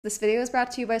This video is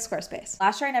brought to you by Squarespace.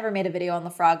 Last year I never made a video on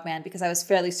the Frogman because I was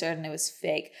fairly certain it was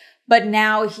fake, but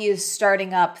now he is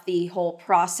starting up the whole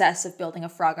process of building a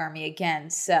frog army again,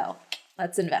 so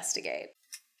let's investigate.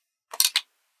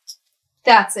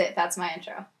 That's it, that's my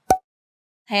intro.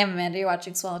 Hey, I'm Amanda, you're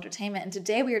watching Swell Entertainment, and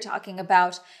today we are talking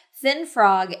about Thin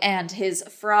Frog and his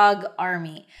frog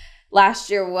army. Last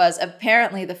year was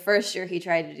apparently the first year he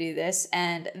tried to do this,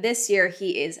 and this year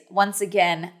he is once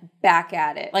again back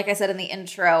at it. Like I said in the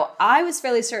intro, I was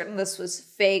fairly certain this was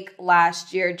fake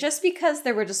last year just because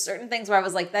there were just certain things where I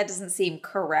was like, that doesn't seem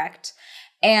correct.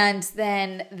 And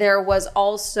then there was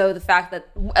also the fact that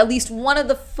at least one of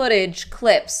the footage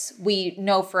clips we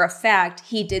know for a fact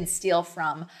he did steal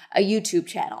from a YouTube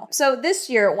channel. So this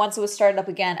year, once it was started up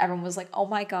again, everyone was like, oh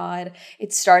my God,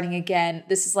 it's starting again.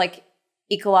 This is like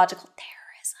ecological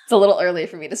terrorism. It's a little early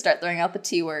for me to start throwing out the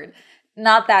T word.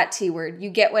 Not that T word. You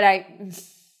get what I...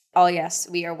 Oh yes,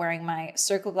 we are wearing my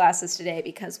circle glasses today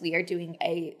because we are doing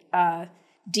a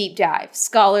deep dive,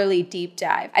 scholarly deep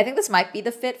dive. I think this might be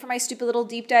the fit for my stupid little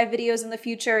deep dive videos in the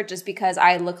future just because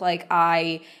I look like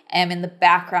I am in the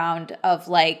background of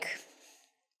like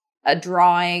a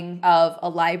drawing of a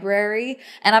library.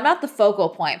 And I'm not the focal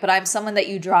point, but I'm someone that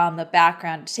you draw in the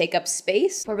background to take up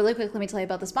space. But really quick, let me tell you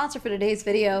about the sponsor for today's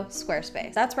video,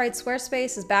 Squarespace. That's right,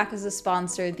 Squarespace is back as a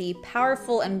sponsor, the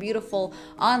powerful and beautiful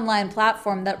online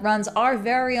platform that runs our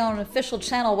very own official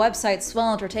channel website,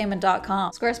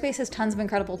 swellentertainment.com. Squarespace has tons of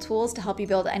incredible tools to help you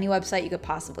build any website you could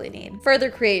possibly need. Further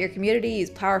create your community,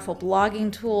 use powerful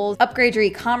blogging tools, upgrade your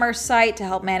e-commerce site to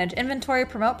help manage inventory,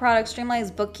 promote products, streamline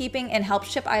bookkeeping, and help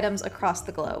ship items across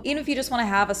the globe. Even if you just want to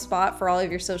have a spot for all of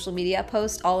your social media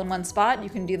posts all in one spot, you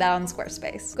can do that on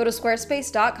Squarespace. Go to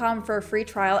squarespace.com for a free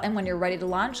trial, and when you're ready to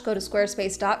launch, go to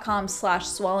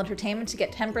squarespace.com/swellentertainment to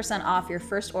get 10% off your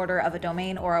first order of a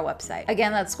domain or a website.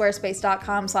 Again, that's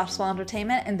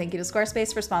squarespace.com/swellentertainment, and thank you to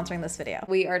Squarespace for sponsoring this video.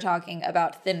 We are talking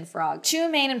about Thin Frog. Two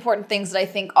main important things that I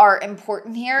think are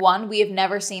important here. One, we have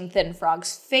never seen Thin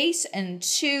Frog's face, and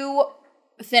two,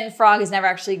 Thin Frog has never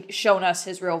actually shown us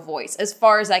his real voice, as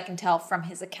far as I can tell from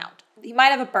his account. He might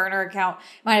have a burner account,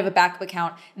 might have a backup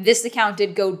account. This account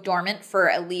did go dormant for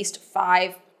at least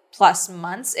 5+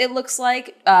 months, it looks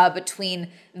like, between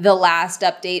the last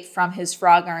update from his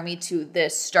frog army to the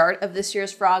start of this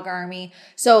year's frog army.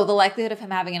 So the likelihood of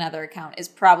him having another account is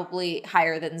probably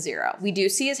higher than 0. We do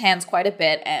see his hands quite a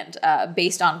bit, and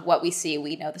based on what we see,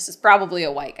 we know this is probably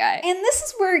a white guy. And this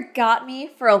is where it got me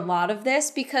for a lot of this,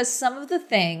 because some of the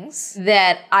things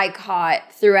that I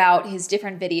caught throughout his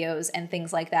different videos and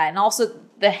things like that, and also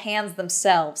the hands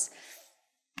themselves,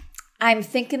 I'm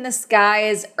thinking this guy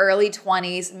is early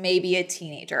 20s, maybe a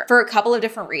teenager, for a couple of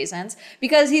different reasons.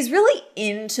 Because he's really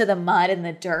into the mud and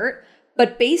the dirt,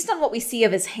 but based on what we see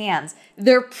of his hands,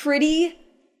 they're pretty...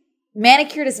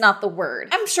 Manicured is not the word.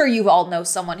 I'm sure you all know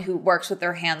someone who works with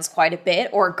their hands quite a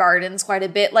bit or gardens quite a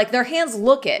bit. Like, their hands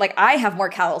look it. Like, I have more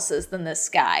calluses than this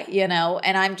guy, you know?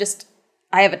 And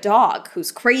I have a dog who's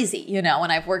crazy, you know,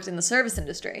 and I've worked in the service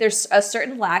industry. There's a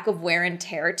certain lack of wear and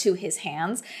tear to his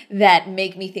hands that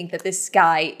make me think that this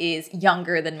guy is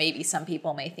younger than maybe some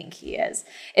people may think he is.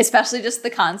 Especially just the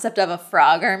concept of a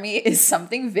frog army is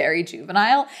something very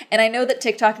juvenile. And I know that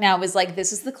TikTok now is like,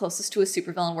 this is the closest to a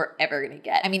supervillain we're ever gonna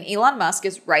get. I mean, Elon Musk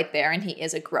is right there and he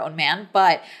is a grown man,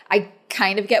 but I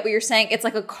kind of get what you're saying. It's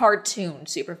like a cartoon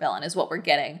supervillain is what we're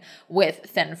getting with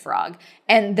Thin Frog.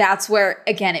 And that's where,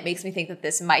 again, it makes me think that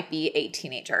this might be a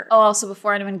teenager. Oh, also,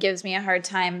 before anyone gives me a hard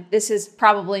time, this is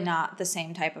probably not the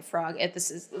same type of frog. It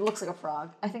looks like a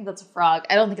frog. I think that's a frog.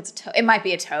 I don't think it's a toad. It might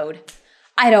be a toad.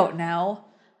 I don't know.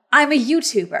 I'm a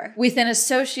YouTuber with an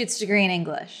associate's degree in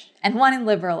English and one in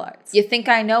liberal arts. You think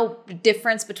I know the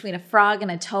difference between a frog and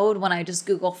a toad when I just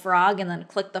Google frog and then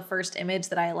click the first image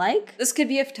that I like? This could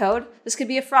be a toad. This could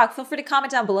be a frog. Feel free to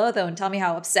comment down below, though, and tell me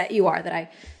how upset you are that I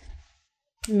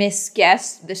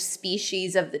misguessed the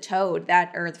species of the toad,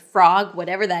 or the frog,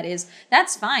 whatever that is.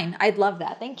 That's fine. I'd love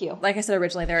that. Thank you. Like I said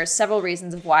originally, there are several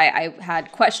reasons of why I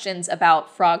had questions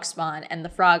about frog spawn and the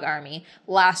frog army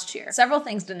last year. Several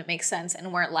things didn't make sense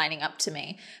and weren't lining up to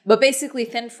me. But basically,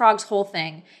 Thin Frog's whole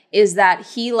thing is that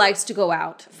he likes to go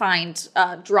out, find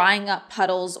drying up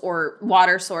puddles or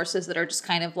water sources that are just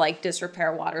kind of like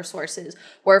disrepair water sources,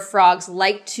 where frogs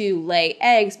like to lay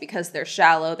eggs because they're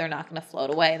shallow, they're not going to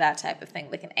float away, that type of thing.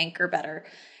 They can anchor better,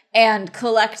 and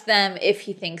collect them if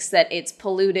he thinks that it's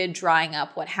polluted, drying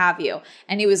up, what have you.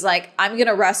 And he was like, I'm going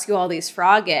to rescue all these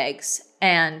frog eggs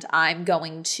and I'm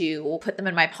going to put them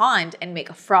in my pond and make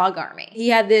a frog army. He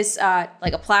had this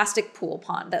like a plastic pool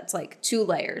pond that's like 2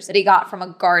 layers that he got from a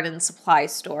garden supply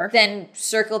store, then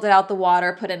circled it out the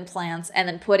water, put in plants, and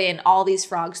then put in all these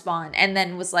frog spawn, and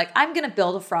then was like, I'm gonna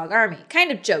build a frog army,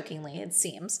 kind of jokingly it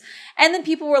seems. And then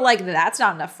people were like, that's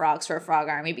not enough frogs for a frog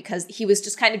army, because he was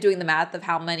just kind of doing the math of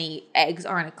how many eggs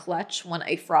are in a clutch when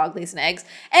a frog lays an egg.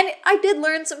 And I did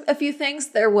learn a few things.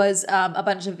 There was a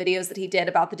bunch of videos that he did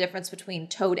about the difference between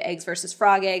toad eggs versus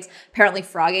frog eggs. Apparently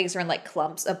frog eggs are in like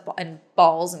clumps and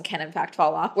balls and can in fact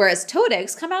fall off, whereas toad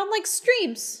eggs come out in like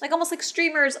streams, like almost like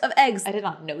streamers of eggs. I did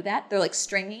not know that. They're like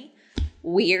stringy.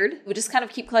 Weird. We just kind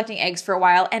of keep collecting eggs for a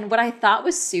while. And what I thought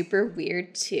was super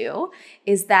weird too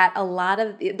is that a lot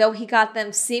of, though he got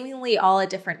them seemingly all at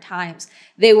different times,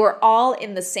 they were all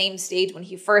in the same stage when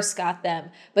he first got them,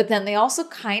 but then they also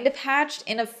kind of hatched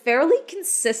in a fairly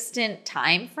consistent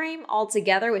time frame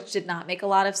altogether, which did not make a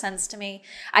lot of sense to me.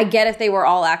 I get if they were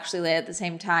all actually laid at the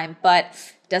same time, but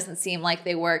doesn't seem like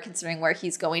they were, considering where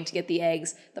he's going to get the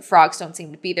eggs. The frogs don't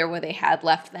seem to be there where they had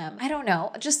left them. I don't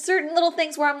know, just certain little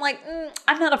things where I'm like,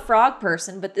 I'm not a frog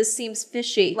person, but this seems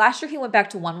fishy. Last year he went back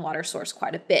to one water source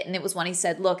quite a bit, and it was when he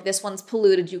said, look, this one's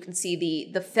polluted. You can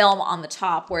see the film on the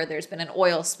top where there's been an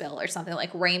oil spill or something,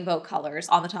 like rainbow colors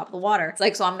on the top of the water. It's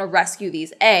like, so I'm gonna rescue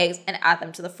these eggs and add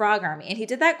them to the frog army. And he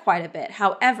did that quite a bit.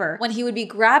 However, when he would be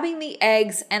grabbing the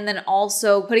eggs and then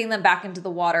also putting them back into the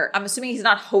water, I'm assuming he's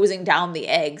not hosing down the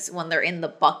eggs when they're in the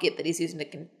bucket that he's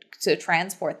using to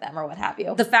transport them or what have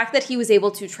you. The fact that he was able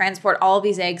to transport all of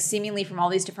these eggs seemingly from all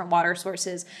these different water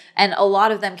sources, and a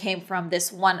lot of them came from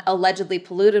this one allegedly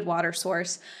polluted water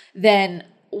source, then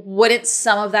wouldn't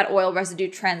some of that oil residue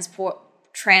transport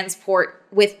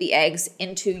with the eggs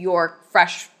into your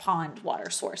fresh pond water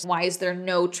source? Why is there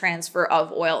no transfer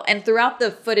of oil? And throughout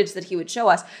the footage that he would show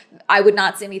us, I would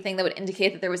not see anything that would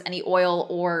indicate that there was any oil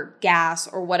or gas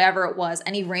or whatever it was,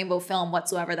 any rainbow film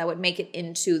whatsoever that would make it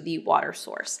into the water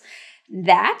source.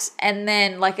 That, and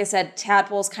then, like I said,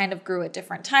 tadpoles kind of grew at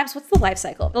different times. What's the life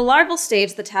cycle? The larval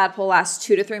stage, the tadpole lasts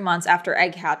 2 to 3 months after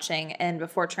egg hatching and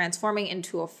before transforming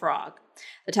into a frog.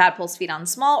 The tadpoles feed on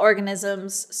small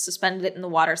organisms suspended in the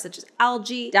water, such as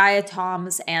algae,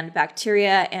 diatoms, and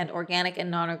bacteria, and organic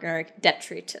and non-organic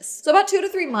detritus. So about 2 to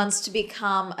 3 months to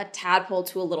become a tadpole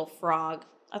to a little frog.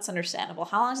 That's understandable.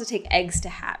 How long does it take eggs to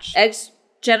hatch? Eggs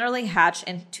generally hatch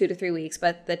in 2 to 3 weeks,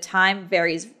 but the time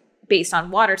varies based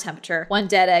on water temperature. One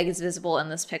dead egg is visible in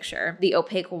this picture, the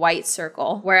opaque white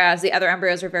circle, whereas the other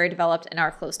embryos are very developed and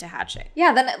are close to hatching.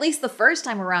 Yeah, then at least the first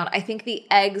time around, I think the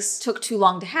eggs took too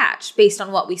long to hatch based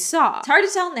on what we saw. It's hard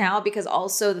to tell now because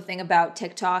also the thing about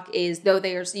TikTok is, though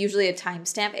there's usually a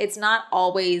timestamp, it's not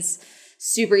always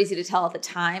super easy to tell at the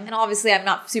time. And obviously I'm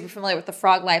not super familiar with the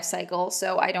frog life cycle,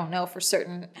 so I don't know for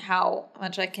certain how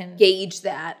much I can gauge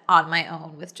that on my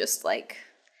own with just like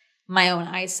my own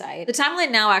eyesight. The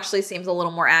timeline now actually seems a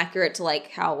little more accurate to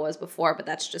like how it was before, but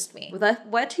that's just me. With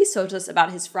what he showed us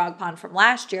about his frog pond from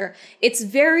last year, it's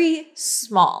very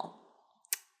small.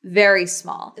 Very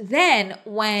small. Then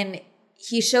when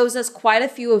he shows us quite a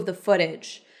few of the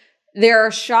footage, there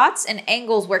are shots and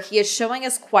angles where he is showing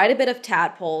us quite a bit of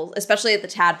tadpoles, especially at the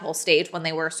tadpole stage when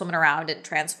they were swimming around and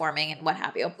transforming and what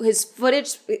have you. His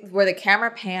footage where the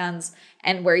camera pans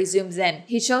and where he zooms in,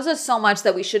 he shows us so much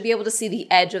that we should be able to see the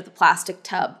edge of the plastic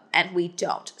tub, and we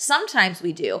don't. Sometimes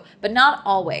we do, but not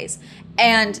always.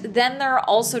 And then there are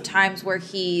also times where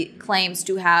he claims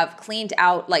to have cleaned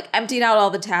out, like emptied out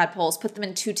all the tadpoles, put them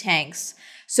in 2 tanks,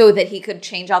 so that he could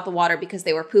change out the water because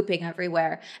they were pooping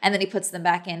everywhere, and then he puts them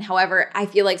back in. However, I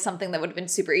feel like something that would have been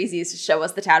super easy is to show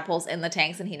us the tadpoles in the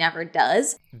tanks, and he never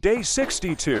does. Day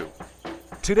 62.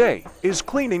 Today is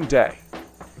cleaning day.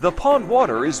 The pond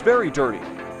water is very dirty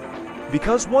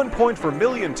because 1.4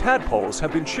 million tadpoles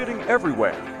have been shitting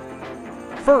everywhere.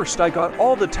 First, I got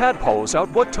all the tadpoles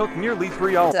out what took nearly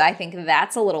 3 hours. So I think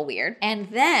that's a little weird. And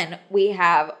then we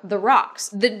have the rocks.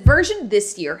 The version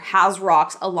this year has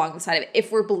rocks along the side of it,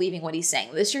 if we're believing what he's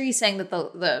saying. This year he's saying that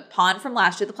the pond from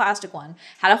last year, the plastic one,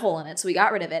 had a hole in it, so we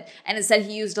got rid of it. And instead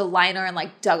he used a liner and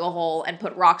like dug a hole and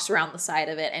put rocks around the side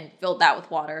of it and filled that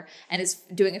with water and is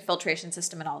doing a filtration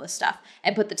system and all this stuff.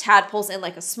 And put the tadpoles in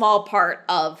like a small part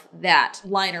of that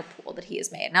liner pool that he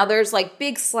has made. Now there's like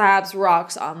big slabs,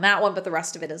 rocks on that one, but the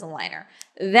rest of it is a liner.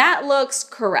 That looks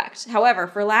correct. However,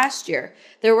 for last year,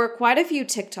 there were quite a few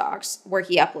TikToks where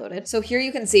he uploaded. So here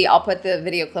you can see, I'll put the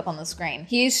video clip on the screen.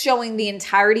 He's showing the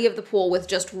entirety of the pool with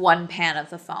just one pan of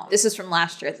the foam. This is from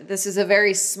last year. This is a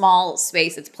very small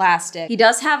space. It's plastic. He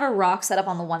does have a rock set up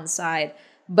on the one side,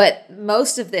 but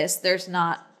most of this, there's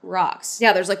not rocks.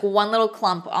 Yeah, there's like one little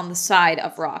clump on the side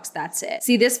of rocks. That's it.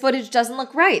 See, this footage doesn't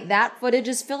look right. That footage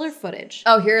is filler footage.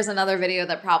 Oh, here's another video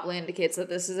that probably indicates that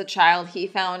this is a child. He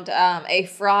found a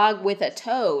frog with a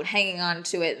toad hanging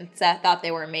onto it and thought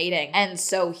they were mating. And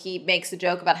so he makes a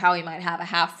joke about how he might have a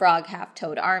half frog, half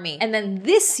toad army. And then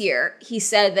this year, he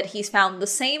said that he's found the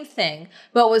same thing,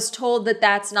 but was told that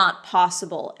that's not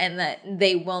possible and that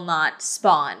they will not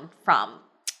spawn from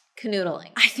canoodling.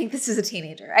 I think this is a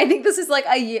teenager. I think this is like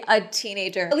a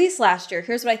teenager. At least last year.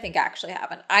 Here's what I think actually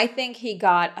happened. I think he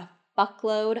got a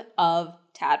buckload of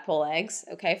tadpole eggs,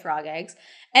 okay, frog eggs,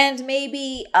 and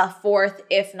maybe a fourth,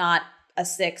 if not a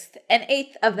sixth, an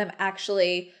eighth of them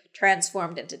actually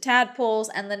transformed into tadpoles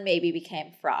and then maybe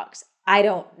became frogs. I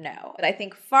don't know. But I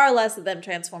think far less of them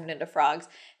transformed into frogs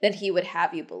than he would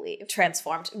have you believe.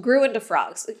 Transformed, grew into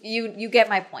frogs. You get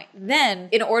my point. Then,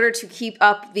 in order to keep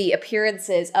up the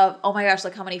appearances of, oh my gosh,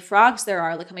 look how many frogs there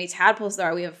are, look how many tadpoles there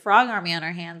are, we have a frog army on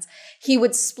our hands, he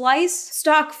would splice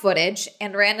stock footage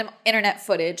and random internet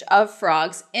footage of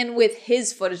frogs in with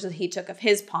his footage that he took of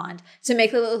his pond to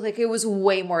make it look like it was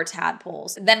way more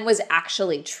tadpoles than was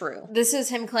actually true. This is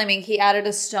him claiming he added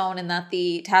a stone and that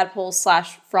the tadpoles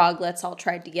slash froglets all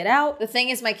tried to get out. The thing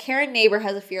is, my Karen neighbor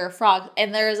has a fear of frogs,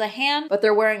 and there is a hand, but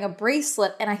they're wearing a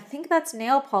bracelet, and I think that's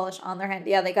nail polish on their hand.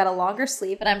 Yeah, they got a longer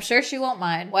sleeve, but I'm sure she won't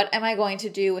mind. What am I going to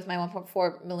do with my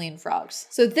 1.4 million frogs?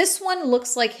 So this one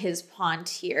looks like his pond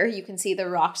here. You can see the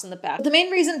rocks in the back. But the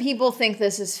main reason people think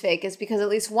this is fake is because at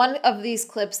least one of these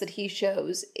clips that he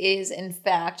shows is in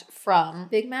fact from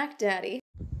Big Mac Daddy.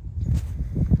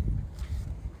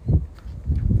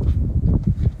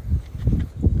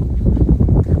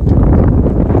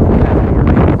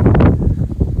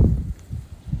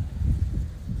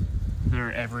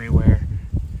 Everywhere.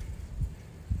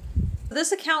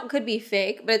 This account could be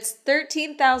fake, but it's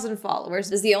 13,000 followers.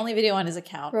 This is the only video on his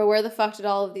account. Bro, where the fuck did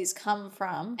all of these come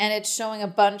from? And it's showing a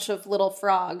bunch of little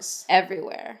frogs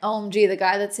everywhere. OMG, the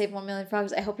guy that saved 1 million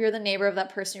frogs. I hope you're the neighbor of that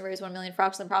person who raised 1 million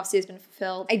frogs and the prophecy has been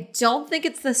fulfilled. I don't think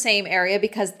it's the same area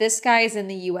because this guy is in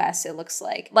the US, it looks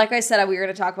like. Like I said, we were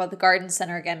going to talk about the garden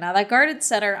center again. Now that garden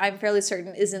center, I'm fairly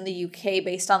certain is in the UK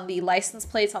based on the license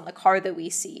plates on the car that we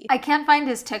see. I can't find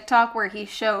his TikTok where he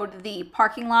showed the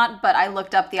parking lot, but I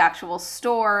looked up the actual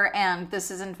store and this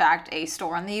is in fact a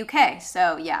store in the UK.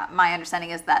 So yeah, my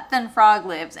understanding is that Thin Frog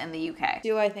lives in the UK.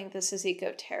 Do I think this is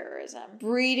eco-terrorism?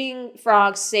 Breeding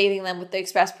frogs, saving them with the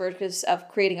express purpose of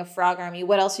creating a frog army.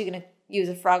 What else are you gonna use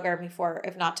a frog army for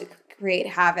if not to create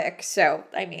havoc? So,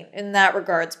 I mean, in that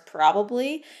regards,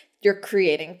 probably you're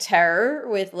creating terror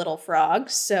with little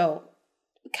frogs. So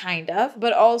kind of,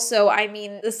 but also, I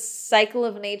mean, the cycle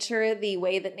of nature, the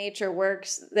way that nature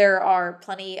works, there are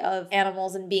plenty of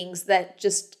animals and beings that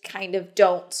just kind of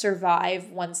don't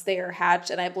survive once they are hatched.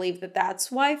 And I believe that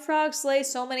that's why frogs lay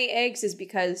so many eggs, is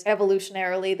because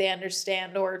evolutionarily they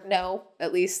understand or know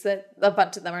at least that a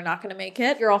bunch of them are not going to make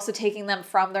it. You're also taking them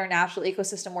from their natural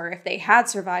ecosystem, where if they had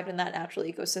survived in that natural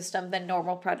ecosystem, then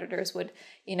normal predators would,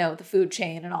 you know, the food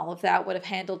chain and all of that would have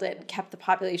handled it and kept the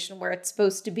population where it's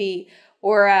supposed to be.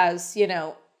 Whereas, you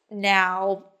know,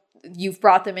 now you've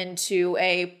brought them into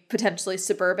a potentially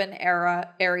suburban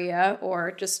area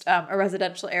or just a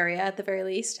residential area at the very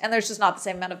least. And there's just not the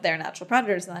same amount of their natural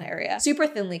predators in that area. Super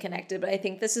thinly connected, but I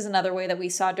think this is another way that we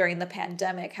saw during the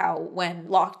pandemic, how when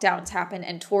lockdowns happened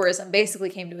and tourism basically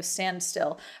came to a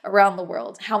standstill around the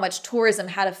world, how much tourism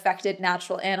had affected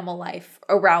natural animal life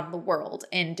around the world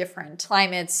in different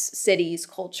climates, cities,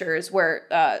 cultures, where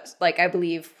like I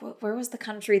believe, where was the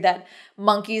country that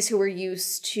monkeys who were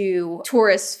used to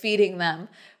tourists feeding them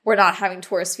were not having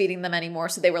tourists feeding them anymore,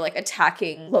 so they were like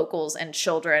attacking locals and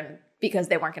children because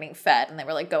they weren't getting fed, and they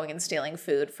were like going and stealing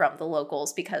food from the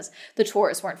locals because the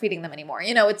tourists weren't feeding them anymore.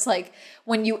 You know, it's like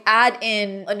when you add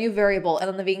in a new variable and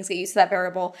then the vegans get used to that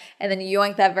variable and then you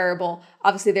yoink that variable,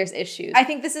 obviously there's issues. I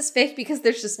think this is fake because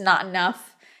there's just not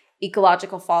enough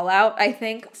ecological fallout, I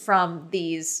think, from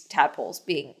these tadpoles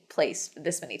being placed,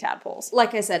 this many tadpoles.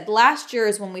 Like I said, last year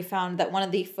is when we found that one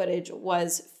of the footage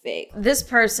was fake. This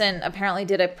person apparently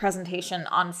did a presentation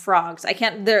on frogs.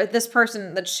 This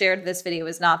person that shared this video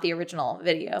is not the original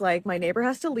video. Like, my neighbor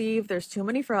has to leave, there's too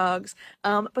many frogs,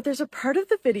 but there's a part of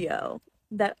the video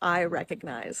that I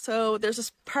recognize. So there's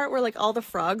this part where like all the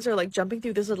frogs are like jumping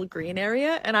through this little green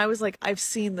area, and I was like, I've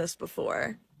seen this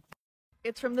before.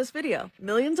 It's from this video,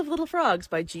 Millions of Little Frogs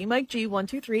by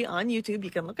GMikeG123 on YouTube. You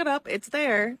can look it up, it's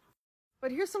there. But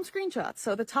here's some screenshots.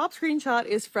 So the top screenshot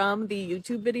is from the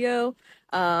YouTube video,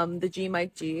 the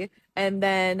GMikeG, and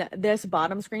then this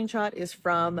bottom screenshot is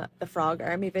from the Frog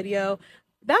Army video.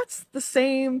 That's the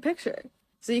same picture.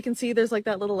 So you can see there's like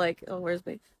that little like, oh, where's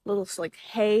my little like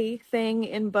hay thing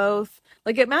in both.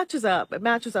 Like it matches up. It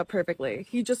matches up perfectly.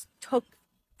 He just took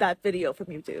that video from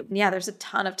YouTube. Yeah, there's a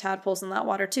ton of tadpoles in that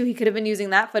water too. He could have been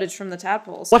using that footage from the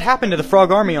tadpoles. What happened to the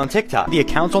frog army on TikTok? The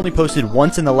account's only posted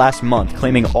once in the last month,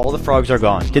 claiming all the frogs are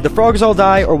gone. Did the frogs all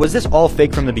die, or was this all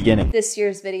fake from the beginning? This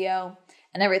year's video,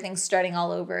 and everything's starting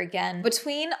all over again.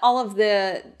 Between all of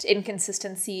the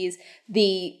inconsistencies,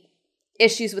 the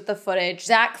issues with the footage,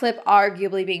 that clip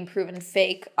arguably being proven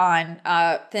fake on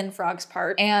Thin Frog's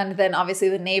part, and then obviously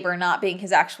the neighbor not being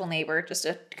his actual neighbor, just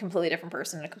a completely different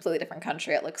person in a completely different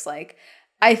country, it looks like.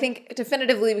 I think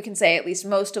definitively we can say at least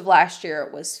most of last year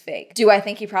was fake. Do I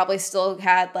think he probably still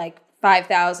had like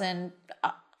 5,000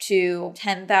 to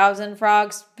 10,000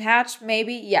 frogs hatched?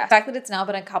 Maybe, yeah. The fact that it's now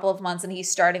been a couple of months and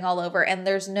he's starting all over and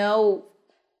there's no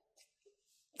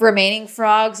remaining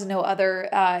frogs, no other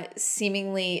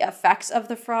seemingly effects of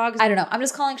the frogs. I don't know. I'm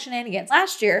just calling shenanigans.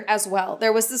 Last year as well,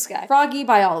 there was this guy, froggy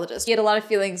biologist. He had a lot of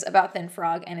feelings about Thin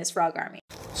Frog and his frog army.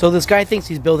 So this guy thinks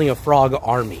he's building a frog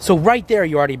army. So right there,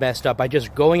 you already messed up by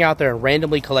just going out there and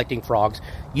randomly collecting frogs.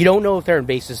 You don't know if they're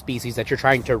invasive species that you're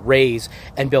trying to raise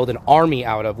and build an army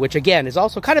out of, which again is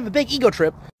also kind of a big ego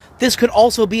trip. This could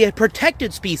also be a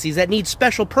protected species that needs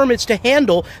special permits to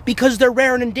handle because they're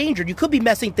rare and endangered. You could be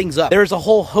messing things up. There's a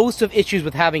whole host of issues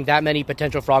with having that many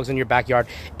potential frogs in your backyard.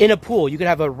 In a pool, you could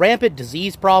have a rampant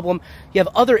disease problem. You have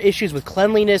other issues with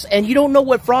cleanliness, and you don't know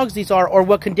what frogs these are or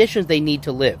what conditions they need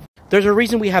to live. There's a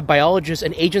reason we have biologists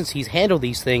and agencies handle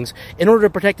these things in order to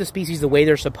protect the species the way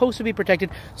they're supposed to be protected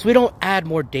so we don't add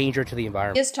more danger to the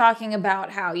environment. He is talking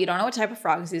about how you don't know what type of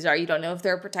frogs these are. You don't know if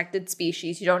they're a protected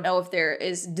species. You don't know if there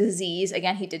is disease.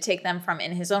 Again, he did take them from,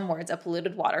 in his own words, a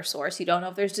polluted water source. You don't know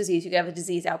if there's disease. You could have a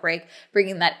disease outbreak.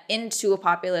 Bringing that into a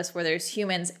populace where there's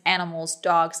humans, animals,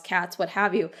 dogs, cats, what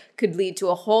have you, could lead to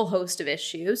a whole host of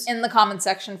issues. In the comment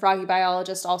section, Froggy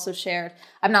Biologist also shared,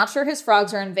 I'm not sure his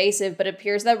frogs are invasive, but it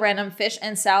appears that random fish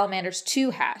and salamanders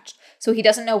too hatched, so he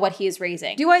doesn't know what he is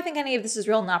raising. Do I think any of this is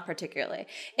real? Not particularly.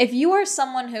 If you are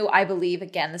someone who I believe,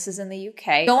 again, this is in the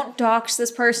UK, don't dox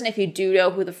this person. If you do know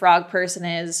who the frog person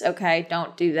is, okay,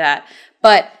 don't do that.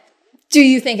 But do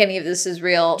you think any of this is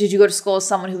real? Did you go to school with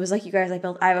someone who was like, you guys,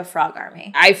 I have a frog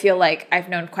army? I feel like I've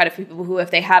known quite a few people who, if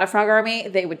they had a frog army,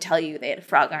 they would tell you they had a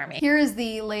frog army. Here is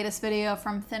the latest video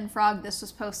from Thin Frog. This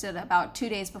was posted about 2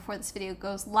 days before this video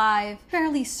goes live.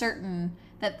 Fairly certain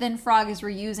that Thin Frog is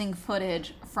reusing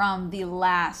footage from the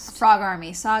last Frog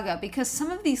Army saga because some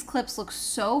of these clips look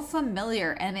so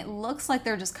familiar and it looks like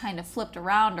they're just kind of flipped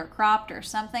around or cropped or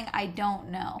something. I don't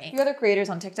know. A few other creators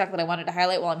on TikTok that I wanted to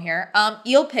highlight while I'm here.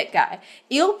 Eel Pit Guy.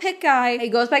 Eel Pit Guy, he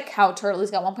goes by Cow Turtle. He's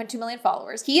got 1.2 million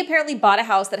followers. He apparently bought a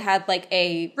house that had like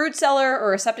a fruit cellar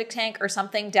or a septic tank or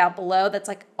something down below that's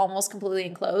like almost completely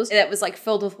enclosed that was like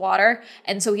filled with water.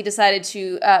 And so he decided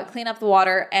to clean up the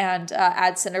water and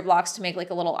add cinder blocks to make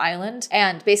like a little island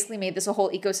and basically made this a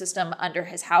whole ecosystem under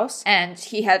his house. And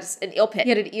he had an eel pit.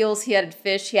 He added eels, he added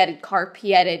fish, he added carp,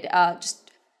 he added just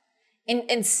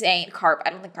insane carp. I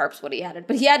don't think carp's what he added,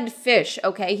 but he added fish,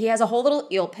 okay? He has a whole little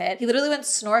eel pit. He literally went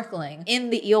snorkeling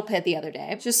in the eel pit the other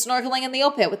day. Just snorkeling in the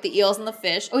eel pit with the eels and the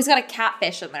fish. Oh, he's got a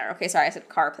catfish in there. Okay, sorry, I said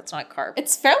carp. That's not a carp.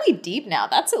 It's fairly deep now.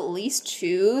 That's at least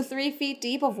 2-3 feet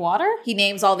deep of water. He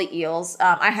names all the eels.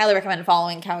 I highly recommend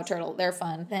following Cow Turtle. They're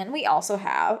fun. Then we also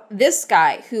have this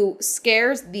guy who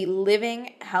scares the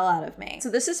living hell out of me. So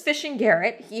this is Fishing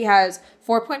Garrett. He has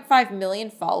 4.5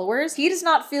 million followers. He does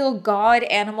not feel God,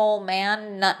 animal,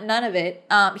 man, none of it.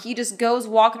 He just goes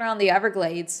walking around the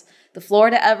Everglades, the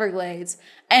Florida Everglades,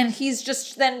 and he's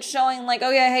just then showing like,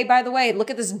 oh yeah, hey, by the way, look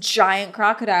at this giant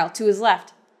crocodile to his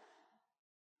left.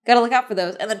 Gotta look out for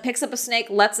those. And then picks up a snake,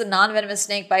 lets a non-venomous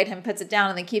snake bite him, puts it down,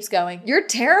 and then keeps going. You're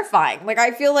terrifying. Like,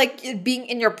 I feel like being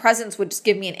in your presence would just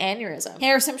give me an aneurysm.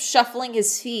 Here's him shuffling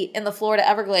his feet in the Florida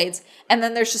Everglades, and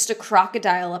then there's just a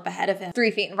crocodile up ahead of him,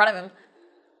 3 feet in front of him.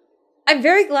 I'm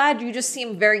very glad you just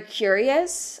seem very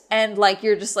curious and like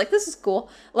you're just like, this is cool,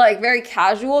 like very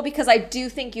casual, because I do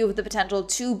think you have the potential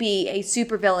to be a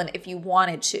supervillain if you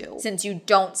wanted to, since you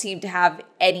don't seem to have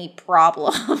any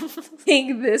problem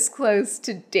being this close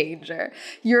to danger.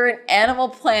 You're an Animal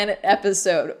Planet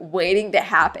episode waiting to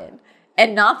happen.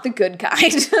 And not the good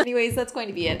kind. Anyways, that's going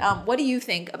to be it. What do you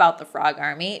think about the Frog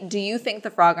Army? Do you think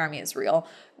the Frog Army is real?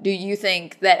 Do you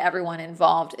think that everyone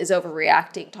involved is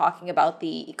overreacting, talking about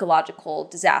the ecological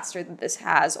disaster that this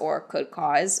has or could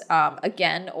cause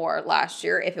again or last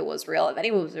year, if it was real, if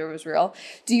anyone was real?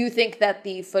 Do you think that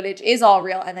the footage is all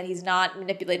real and that he's not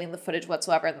manipulating the footage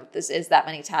whatsoever and that this is that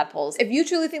many tadpoles? If you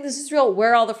truly think this is real,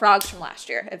 where are all the frogs from last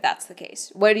year, if that's the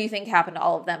case? What do you think happened to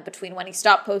all of them between when he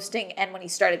stopped posting and when he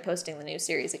started posting the new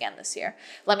series again this year?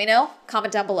 Let me know.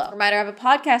 Comment down below. Reminder, I have a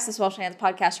podcast, the Swell Shenanigans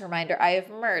Podcast. Reminder, I have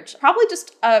merch. Probably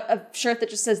just a shirt that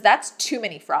just says, "That's too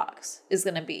many frogs," is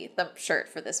going to be the shirt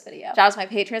for this video. Shout out to my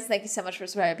patrons. Thank you so much for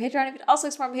subscribing to Patreon. If you'd also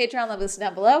explore my Patreon, let me listen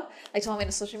down below. Like to follow me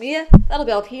on social media. That'll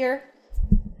be up here.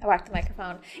 I whacked the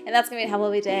microphone. And that's going to be a have a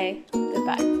lovely day.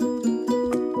 Goodbye.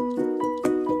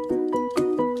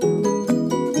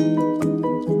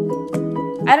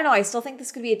 I don't know, I still think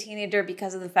this could be a teenager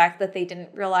because of the fact that they didn't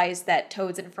realize that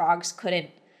toads and frogs couldn't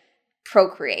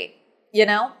procreate, you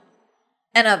know?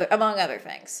 And among other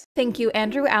things. Thank you,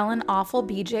 Andrew, Allen, Awful,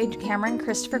 BJ, Cameron,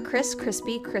 Christopher, Chris,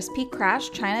 Crispy, Crash,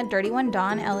 China, Dirty One,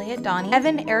 Don, Elliot, Donnie,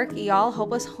 Evan, Eric, Eyal,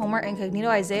 Hopeless, Homer, Incognito,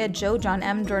 Isaiah, Joe, John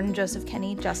M, Jordan, Joseph,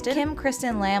 Kenny, Justin, Kim,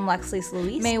 Kristen, Lamb, Lexley,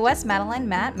 Luis, May West, Madeline,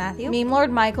 Matt, Matthew, Meme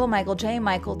Lord, Michael, Michael J,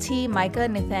 Michael T, Micah,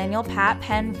 Nathaniel, Pat,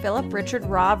 Penn, Philip, Richard,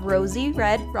 Rob, Rosie,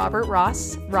 Red, Robert,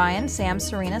 Ross, Ryan, Sam,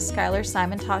 Serena, Skylar,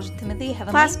 Simon, Taj, Timothy,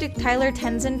 Heavenly, Plastic, Tyler,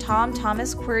 Tenzin, Tom,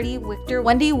 Thomas, Qwerty, Victor,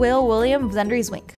 Wendy, Will, William, Zendry's Wink.